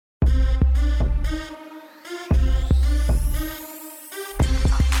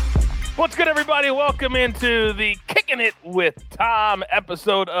What's good, everybody? Welcome into the Kicking It with Tom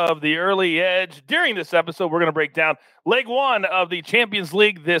episode of The Early Edge. During this episode, we're going to break down leg one of the Champions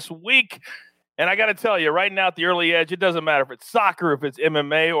League this week. And I got to tell you, right now at The Early Edge, it doesn't matter if it's soccer, if it's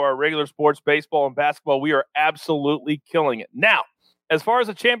MMA, or regular sports, baseball and basketball. We are absolutely killing it. Now, as far as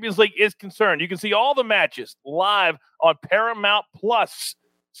the Champions League is concerned, you can see all the matches live on Paramount Plus.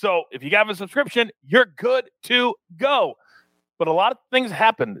 So if you have a subscription, you're good to go. But a lot of things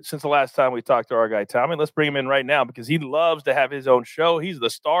happened since the last time we talked to our guy, Tommy. Let's bring him in right now because he loves to have his own show. He's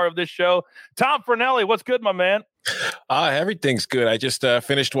the star of this show. Tom Fornelli, what's good, my man? Everything's good. I just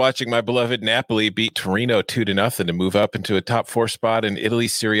finished watching my beloved Napoli beat Torino 2-0 to move up into a top 4 spot in Italy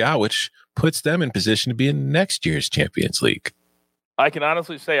Serie A, which puts them in position to be in next year's Champions League. I can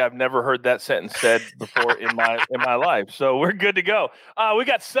honestly say I've never heard that sentence said before in my life. So we're good to go. We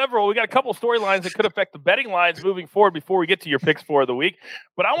got a couple storylines that could affect the betting lines moving forward before we get to your picks for the week.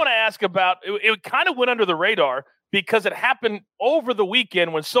 But I want to ask about it kind of went under the radar because it happened over the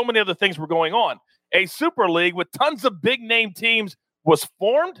weekend when so many other things were going on. A Super League with tons of big name teams was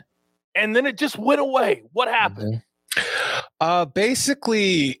formed, and then it just went away. What happened?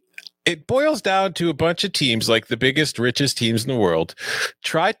 Basically, it boils down to a bunch of teams, like the biggest, richest teams in the world,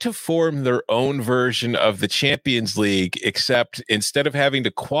 tried to form their own version of the Champions League, except instead of having to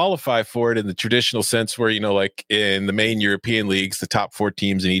qualify for it in the traditional sense where, like in the main European leagues, the top 4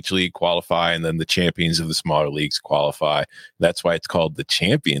 teams in each league qualify, and then the champions of the smaller leagues qualify. That's why it's called the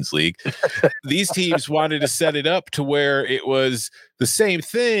Champions League. These teams wanted to set it up to where it was the same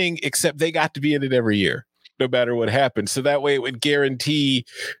thing, except they got to be in it every year, no matter what happened. So that way it would guarantee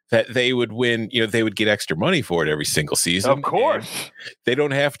that they would win, they would get extra money for it every single season. Of course. They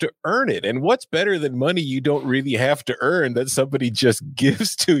don't have to earn it. And what's better than money you don't really have to earn that somebody just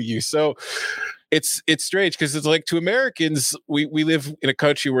gives to you? So it's strange because it's like, to Americans, we live in a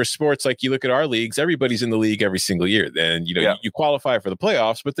country where sports, like you look at our leagues, everybody's in the league every single year. Then, you qualify for the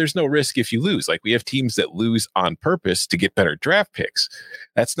playoffs, but there's no risk if you lose. Like, we have teams that lose on purpose to get better draft picks.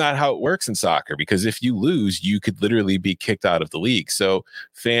 That's not how it works in soccer, because if you lose, you could literally be kicked out of the league. So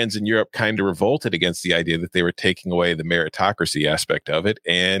fans in Europe kind of revolted against the idea that they were taking away the meritocracy aspect of it.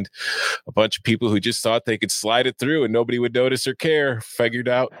 And a bunch of people who just thought they could slide it through and nobody would notice or care figured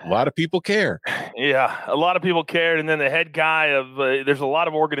out a lot of people care. Yeah, a lot of people cared, and then the head guy of there's a lot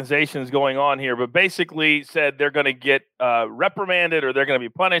of organizations going on here, but basically said they're going to get reprimanded or they're going to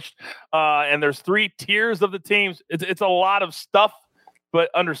be punished, and there's 3 tiers of the teams. It's a lot of stuff,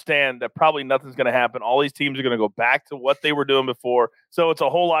 but understand that probably nothing's going to happen. All these teams are going to go back to what they were doing before, so it's a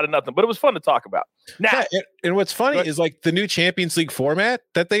whole lot of nothing, but it was fun to talk about. Now, and what's funny is, like, the new Champions League format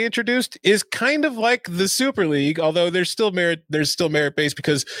that they introduced is kind of like the Super League, although there's still merit based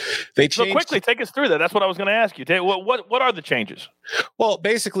because they changed. So quickly, take us through that. That's what I was going to ask you. What are the changes? Well,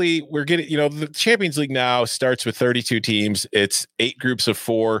 basically, we're getting, the Champions League now starts with 32 teams. It's 8 groups of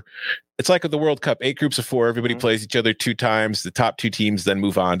 4. It's like the World Cup, 8 groups of 4. Everybody plays each other 2 times. The top 2 teams then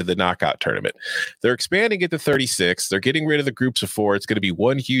move on to the knockout tournament. They're expanding it to 36. They're getting rid of the groups of 4. It's going to be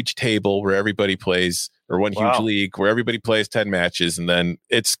one huge table where everybody plays, or one huge league where everybody plays 10 matches. And then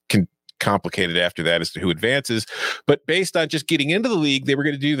it's complicated after that as to who advances. But based on just getting into the league, they were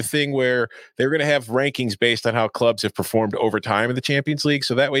going to do the thing where they were going to have rankings based on how clubs have performed over time in the Champions League.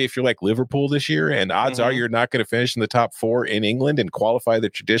 So that way, if you're like Liverpool this year, and odds are you're not going to finish in the top 4 in England and qualify the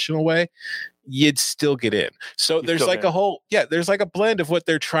traditional way, you'd still get in. So there's like there's like a blend of what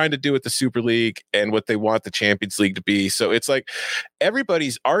they're trying to do with the Super League and what they want the Champions League to be. So it's like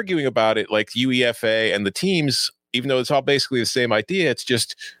everybody's arguing about it, like UEFA and the teams, even though it's all basically the same idea. It's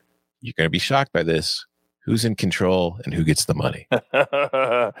just, you're going to be shocked by this. Who's in control and who gets the money?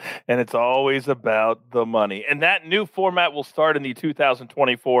 And it's always about the money. And that new format will start in the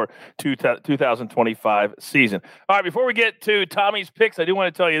 2024-2025 season. All right, before we get to Tommy's picks, I do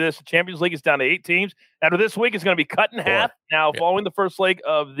want to tell you this. The Champions League is down to 8 teams. After this week, it's going to be cut in half. Now, following the first leg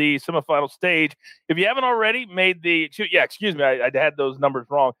of the semifinal stage, if you haven't already made I had those numbers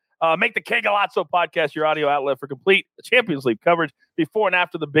wrong. Make the Que Golazo podcast your audio outlet for complete Champions League coverage before and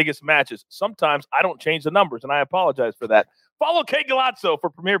after the biggest matches. Sometimes I don't change the numbers, and I apologize for that. Follow Que Golazo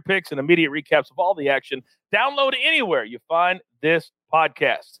for premier picks and immediate recaps of all the action. Download anywhere you find this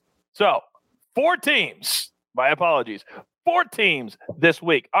podcast. So, 4 teams. My apologies. 4 teams this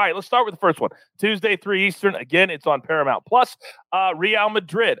week. All right, let's start with the first one. Tuesday, 3 Eastern. Again, it's on Paramount Plus. Real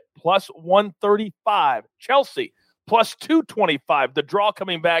Madrid, plus 135. Chelsea, plus 225. The draw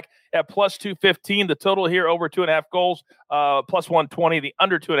coming back at plus 215. The total here over 2.5 goals, plus 120. The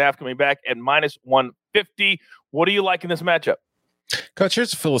under 2.5 coming back at minus 150. What do you like in this matchup? Coach,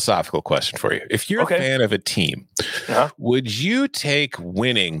 here's a philosophical question for you. If you're a fan of a team, would you take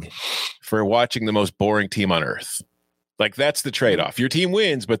winning for watching the most boring team on earth? Like, that's the trade-off. Your team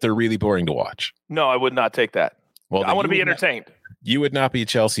wins, but they're really boring to watch. No, I would not take that. Well, I want to be entertained. You would not be a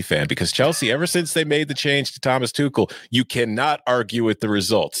Chelsea fan, because Chelsea, ever since they made the change to Thomas Tuchel, you cannot argue with the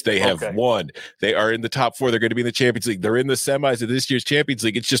results. They have won. They are in the top 4. They're going to be in the Champions League. They're in the semis of this year's Champions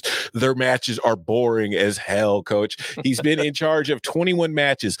League. It's just their matches are boring as hell, Coach. He's been in charge of 21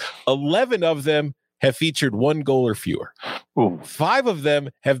 matches. 11 of them have featured 1 goal or fewer. Ooh. 5 of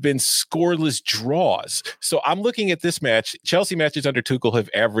them have been scoreless draws. So I'm looking at this match. Chelsea matches under Tuchel have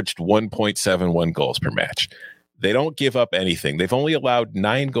averaged 1.71 goals per match. They don't give up anything. They've only allowed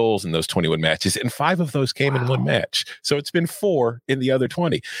 9 goals in those 21 matches, and 5 of those came in one match. So it's been 4 in the other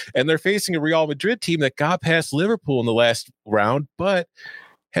 20. And they're facing a Real Madrid team that got past Liverpool in the last round, but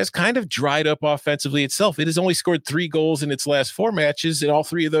has kind of dried up offensively itself. It has only scored 3 goals in its last 4 matches, and all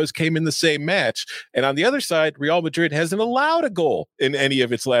 3 of those came in the same match. And on the other side, Real Madrid hasn't allowed a goal in any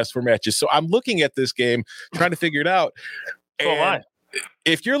of its last 4 matches. So I'm looking at this game, trying to figure it out. And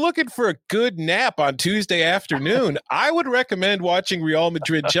if you're looking for a good nap on Tuesday afternoon, I would recommend watching Real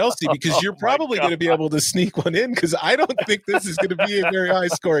Madrid-Chelsea, because you're probably going to be able to sneak one in, because I don't think this is going to be a very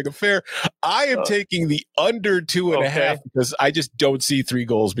high-scoring affair. I am taking the under 2.5 because I just don't see 3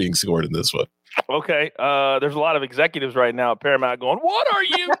 goals being scored in this one. Okay. There's a lot of executives right now at Paramount going, "What are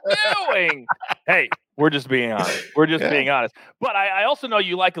you doing?" Hey, we're just being honest. We're just being honest. But I also know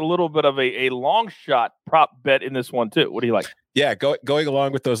you like a little bit of a long shot prop bet in this one too. What do you like? Yeah, going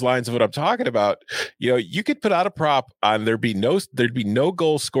along with those lines of what I'm talking about, you could put out a prop on there'd be no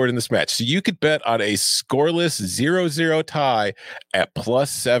goals scored in this match. So you could bet on a scoreless 0-0 tie at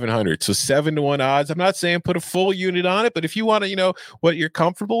plus 700. So 7-1 odds. I'm not saying put a full unit on it, but if you want to, what you're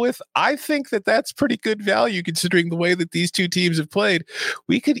comfortable with, I think that's pretty good value considering the way that these two teams have played.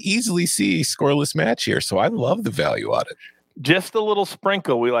 We could easily see a scoreless match here. So I love the value on it. Just a little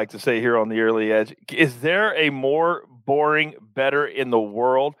sprinkle, we like to say here on the Early Edge. Is there a more boring bettor in the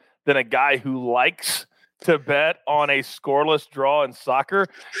world than a guy who likes to bet on a scoreless draw in soccer?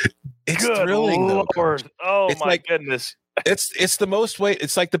 It's thrilling, though. Oh, my goodness. It's the most way.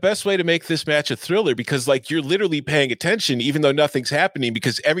 It's like the best way to make this match a thriller, because like you're literally paying attention even though nothing's happening,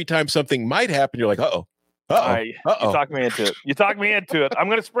 because every time something might happen, you're like, uh-oh. You talked me into it. I'm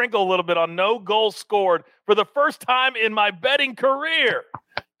going to sprinkle a little bit on no goals scored for the first time in my betting career.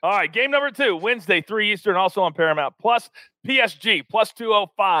 All right, game number 2, Wednesday, 3 Eastern, also on Paramount Plus. PSG plus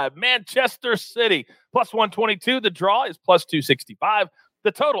 205, Manchester City plus 122. The draw is plus 265.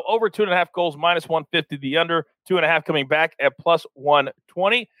 The total over 2.5 goals minus 150. The under 2.5 coming back at plus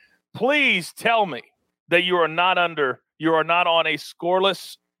 120. Please tell me that you are not on a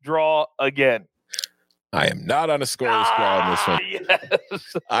scoreless draw again. I am not on a scoreless draw in this one.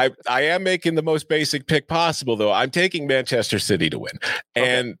 Yes. I am making the most basic pick possible, though. I'm taking Manchester City to win.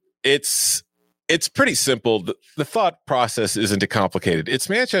 And it's pretty simple. The thought process isn't too complicated. It's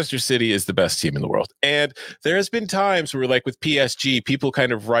Manchester City is the best team in the world. And there has been times where, like with PSG, people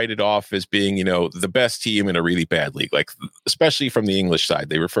kind of write it off as being, the best team in a really bad league. Like, especially from the English side,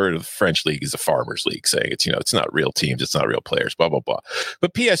 they refer to the French league as a farmers league, saying it's, it's not real teams, it's not real players, blah, blah, blah.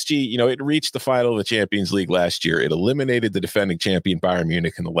 But PSG, it reached the final of the Champions League last year. It eliminated the defending champion Bayern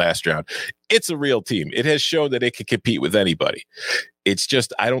Munich in the last round. It's a real team. It has shown that it can compete with anybody. It's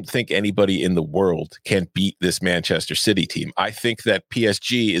just, I don't think anybody in the world can beat this Manchester City team. I think that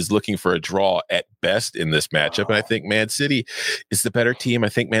PSG is looking for a draw at best in this matchup. And I think Man City is the better team. I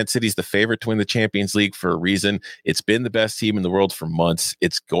think Man City is the favorite to win the Champions League for a reason. It's been the best team in the world for months.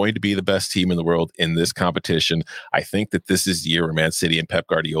 It's going to be the best team in the world in this competition. I think that this is the year where Man City and Pep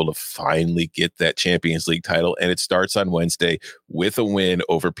Guardiola finally get that Champions League title. And it starts on Wednesday with a win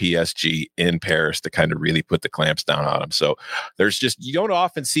over PSG in Paris to kind of really put the clamps down on them. So you don't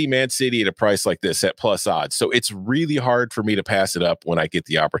often see Man City at a price like this at plus odds. So it's really hard for me to pass it up when I get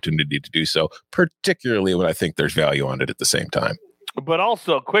the opportunity to do so, particularly when I think there's value on it at the same time. But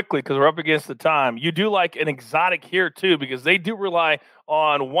also quickly, because we're up against the time, you do like an exotic here too, because they do rely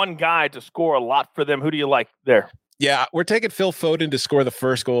on one guy to score a lot for them. Who do you like there? Yeah, we're taking Phil Foden to score the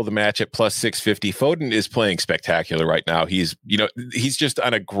first goal of the match at plus 650. Foden is playing spectacular right now. He's just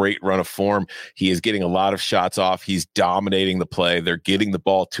on a great run of form. He is getting a lot of shots off. He's dominating the play. They're getting the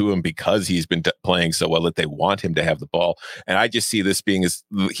ball to him because he's been playing so well that they want him to have the ball. And I just see this being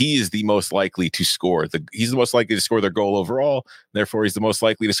he is the most likely to score. He's the most likely to score their goal overall. Therefore, he's the most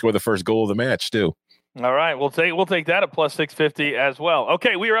likely to score the first goal of the match too. All right, we'll take that at plus 650 as well.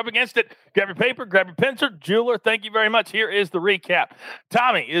 Okay, we are up against it. Grab your paper, grab your pencil. Jeweler, thank you very much. Here is the recap.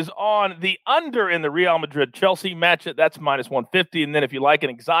 Tommy is on the under in the Real Madrid-Chelsea match. That's minus 150. And then if you like an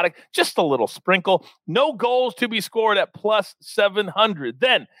exotic, just a little sprinkle. No goals to be scored at plus 700.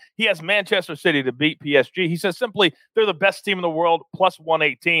 Then he has Manchester City to beat PSG. He says simply they're the best team in the world, plus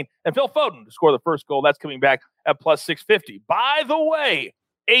 118. And Phil Foden to score the first goal. That's coming back at plus 650. By the way,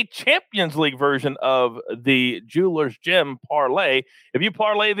 a Champions League version of the Jeweler's Gym parlay. If you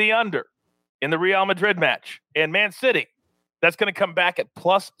parlay the under in the Real Madrid match and Man City, that's going to come back at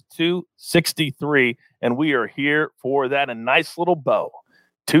plus 263, and we are here for that. A nice little bow.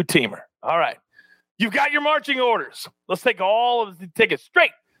 Two-teamer. All right. You've got your marching orders. Let's take all of the tickets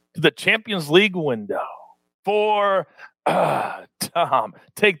straight to the Champions League window. For Tom,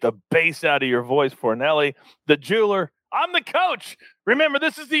 take the bass out of your voice for Nelly, the Jeweler. I'm the coach. Remember,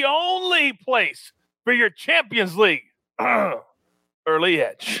 this is the only place for your Champions League early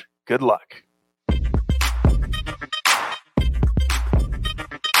edge. Good luck.